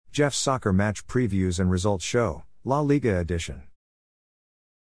Jeff's Soccer Match Previews and Results Show, La Liga Edition.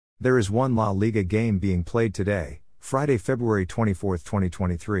 There is one La Liga game being played today, Friday, February 24,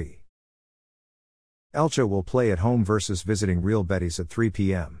 2023. Elche will play at home versus visiting Real Betis at 3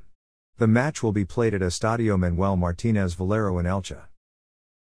 p.m. The match will be played at Estadio Manuel Martínez Valero in Elche.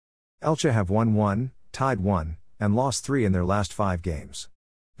 Elche have won 1, tied 1, and lost 3 in their last 5 games.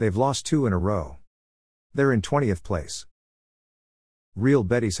 They've lost 2 in a row. They're in 20th place. Real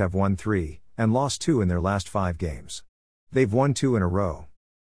Betis have won 3, and lost 2 in their last 5 games. They've won 2 in a row.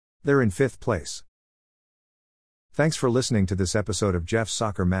 They're in 5th place. Thanks for listening to this episode of Jeff's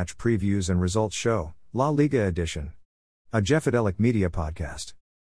Soccer Match Previews and Results Show, La Liga Edition. A Jeffadelic Media podcast.